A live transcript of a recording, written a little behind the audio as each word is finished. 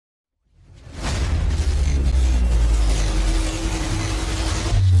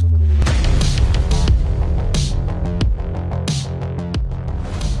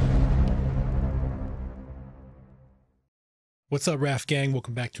What's up, RAF gang?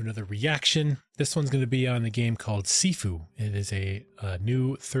 Welcome back to another reaction. This one's going to be on the game called Sifu. It is a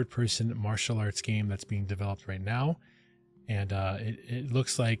new third-person martial arts game that's being developed right now. And it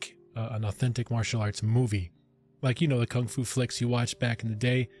looks like an authentic martial arts movie. Like, you know, the kung fu flicks you watched back in the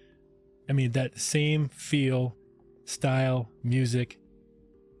day. I mean, that same feel, style, music,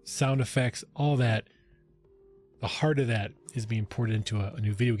 sound effects, all that. The heart of that is being ported into a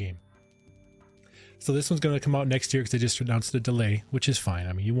new video game. So this one's going to come out next year because they just announced a delay, which is fine.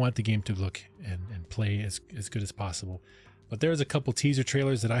 I mean, you want the game to look and play as good as possible. But there's a couple teaser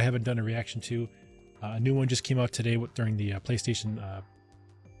trailers that I haven't done a reaction to. A new one just came out today during the PlayStation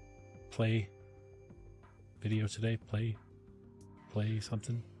Play video today. Play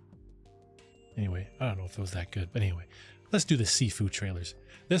something. Anyway, I don't know if it was that good. But anyway, let's do the Sifu trailers.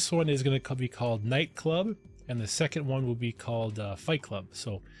 This one is going to be called Nightclub, and the second one will be called Fight Club.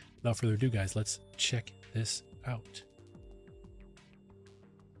 So without further ado, guys, let's check this out.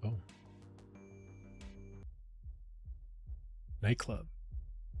 Oh. Nightclub.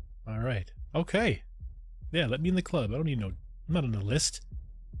 All right. Okay. Yeah, let me in the club. I don't need no... I'm not on the list.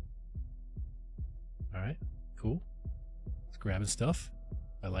 All right. Cool. It's grabbing stuff.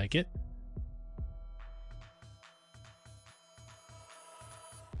 I like it.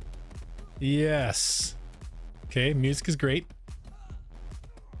 Yes. Okay, music is great.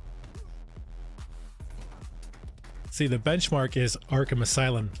 See, the benchmark is Arkham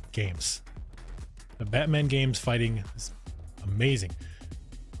Asylum games. The Batman games fighting is amazing.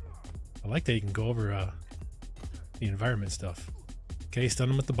 I like that you can go over the environment stuff. Okay, stun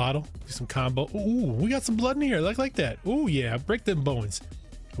him with the bottle. Do some combo. Ooh, we got some blood in here. I like that. Ooh, yeah, break them bones.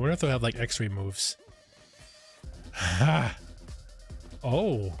 I wonder if they'll have like X-ray moves.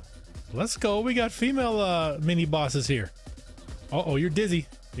 Oh, let's go. We got female mini bosses here. Uh-oh, you're dizzy.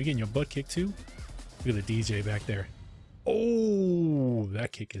 You're getting your butt kicked too. Look at the DJ back there. Oh,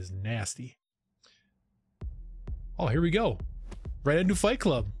 that kick is nasty. Oh, here we go. Right into Fight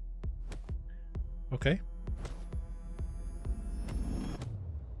Club. Okay.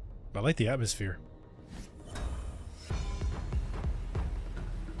 I like the atmosphere.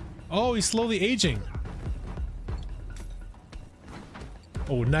 Oh, he's slowly aging.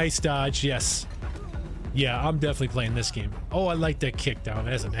 Oh, nice dodge. Yes. Yeah, I'm definitely playing this game. Oh, I like that kick down.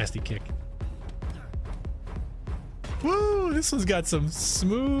 That's a nasty kick. Woo! This one's got some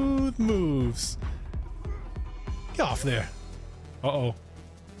smooth moves. Get off there. Uh-oh.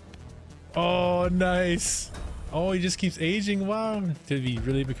 Oh, nice. Oh, he just keeps aging. Wow. Until he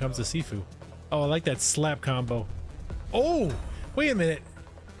really becomes a Sifu. Oh, I like that slap combo. Oh, wait a minute.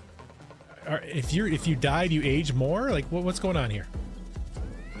 If you died, you age more? Like, what's going on here?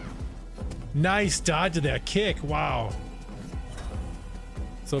 Nice dodge of that kick. Wow.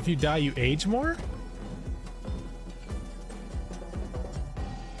 So if you die, you age more?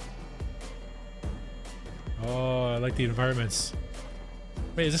 Oh, I like the environments.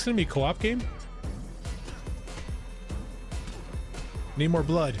 Wait, is this gonna be a co-op game? Need more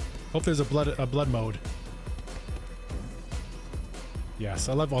blood. Hope there's a blood mode. Yes,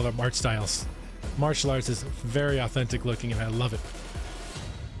 I love all the art styles. Martial arts is very authentic looking, and I love it.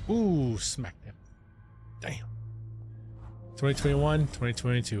 Ooh, smack them. Damn. 2021,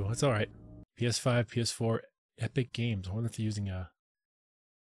 2022. That's all right. PS5, PS4, Epic Games. I wonder if they're using a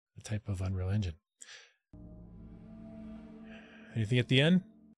type of Unreal Engine. Anything at the end?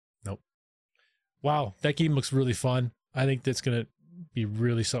 Nope. Wow, that game looks really fun. I think that's going to be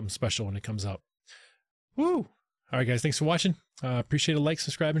really something special when it comes out. Woo! All right, guys, thanks for watching. Appreciate a like,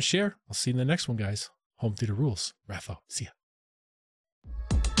 subscribe, and share. I'll see you in the next one, guys. Home theater rules. Raf out. See ya.